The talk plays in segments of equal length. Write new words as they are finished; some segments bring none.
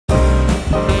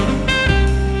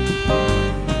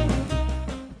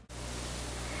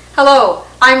Hello,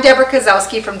 I'm Deborah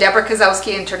Kozowski from Deborah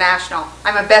Kozowski International.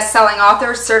 I'm a best-selling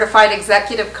author, certified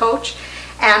executive coach,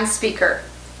 and speaker.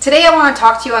 Today I want to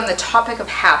talk to you on the topic of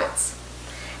habits.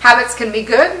 Habits can be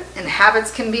good and habits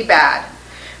can be bad.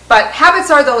 But habits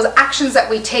are those actions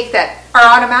that we take that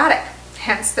are automatic.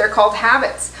 Hence, they're called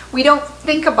habits. We don't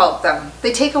think about them.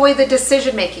 They take away the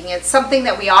decision making. It's something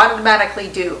that we automatically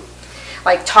do.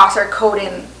 Like toss our coat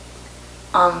in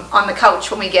on the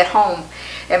couch when we get home.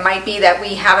 It might be that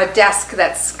we have a desk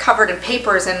that's covered in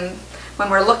papers and when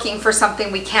we're looking for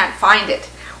something we can't find it,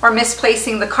 or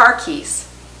misplacing the car keys.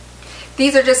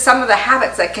 These are just some of the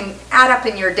habits that can add up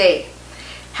in your day.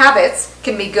 Habits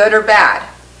can be good or bad.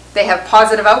 They have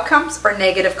positive outcomes or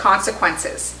negative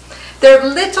consequences. They're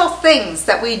little things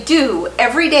that we do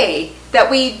every day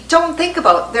that we don't think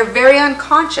about. They're very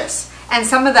unconscious, and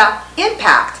some of the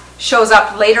impact shows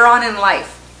up later on in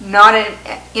life. Not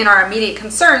in our immediate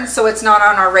concerns, so it's not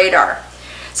on our radar.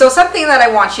 So something that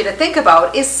I want you to think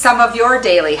about is some of your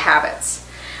daily habits.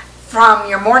 From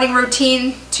your morning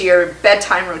routine to your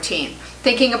bedtime routine.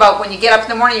 Thinking about when you get up in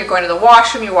the morning, you're going to the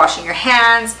washroom, you're washing your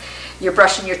hands, you're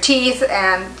brushing your teeth,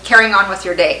 and carrying on with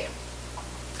your day.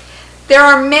 There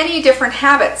are many different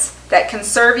habits that can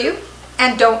serve you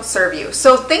and don't serve you.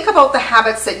 So think about the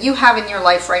habits that you have in your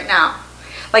life right now.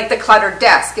 Like the cluttered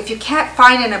desk. If you can't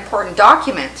find an important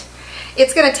document,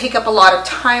 it's going to take up a lot of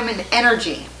time and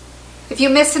energy. If you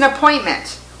miss an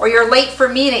appointment or you're late for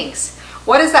meetings,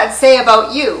 what does that say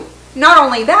about you? Not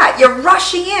only that, you're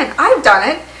rushing in. I've done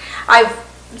it. I've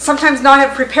sometimes not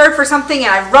have prepared for something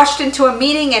and I've rushed into a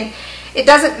meeting and it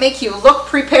doesn't make you look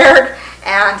prepared.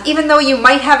 And even though you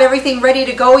might have everything ready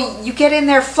to go, you get in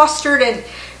there flustered and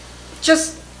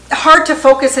just hard to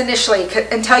focus initially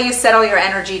until you settle your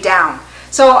energy down.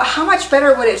 So how much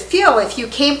better would it feel if you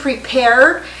came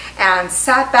prepared and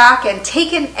sat back and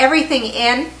taken everything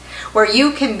in where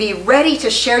you can be ready to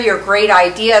share your great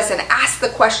ideas and ask the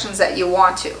questions that you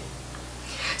want to?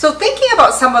 So thinking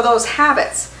about some of those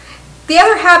habits. The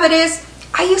other habit is,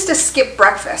 I used to skip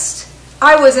breakfast.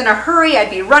 I was in a hurry,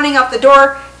 I'd be running out the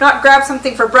door, not grab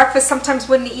something for breakfast, sometimes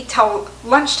wouldn't eat till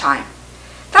lunchtime.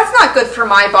 That's not good for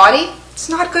my body, it's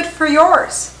not good for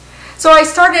yours. So I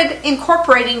started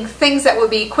incorporating things that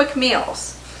would be quick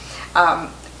meals,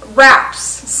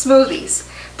 wraps, smoothies,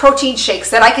 protein shakes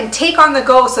that I can take on the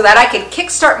go so that I can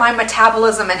kickstart my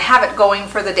metabolism and have it going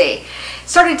for the day.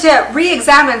 Started to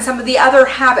re-examine some of the other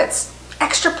habits,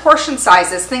 extra portion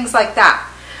sizes, things like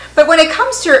that. But when it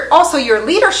comes to also your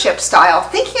leadership style,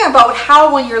 thinking about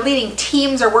how when you're leading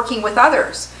teams or working with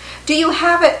others, do you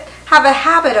have a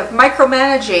habit of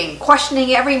micromanaging,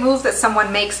 questioning every move that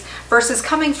someone makes versus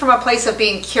coming from a place of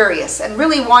being curious and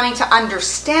really wanting to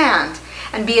understand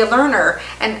and be a learner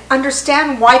and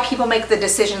understand why people make the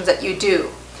decisions that you do.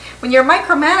 When you're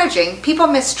micromanaging, people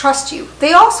mistrust you.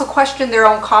 They also question their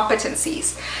own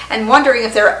competencies and wondering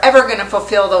if they're ever going to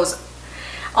fulfill those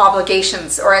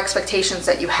obligations or expectations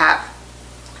that you have.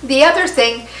 The other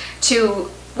thing to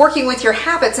working with your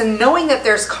habits and knowing that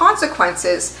there's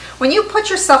consequences, when you put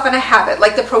yourself in a habit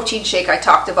like the protein shake I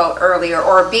talked about earlier,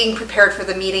 or being prepared for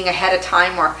the meeting ahead of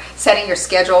time, or setting your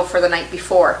schedule for the night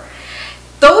before,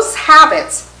 those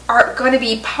habits are going to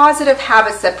be positive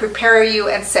habits that prepare you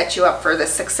and set you up for the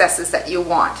successes that you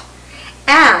want.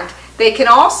 And they can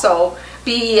also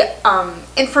be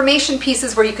information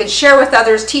pieces where you can share with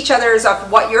others, teach others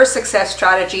of what your success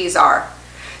strategies are.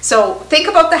 So think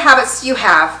about the habits you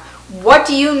have. What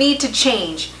do you need to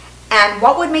change? And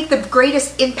what would make the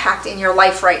greatest impact in your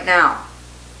life right now?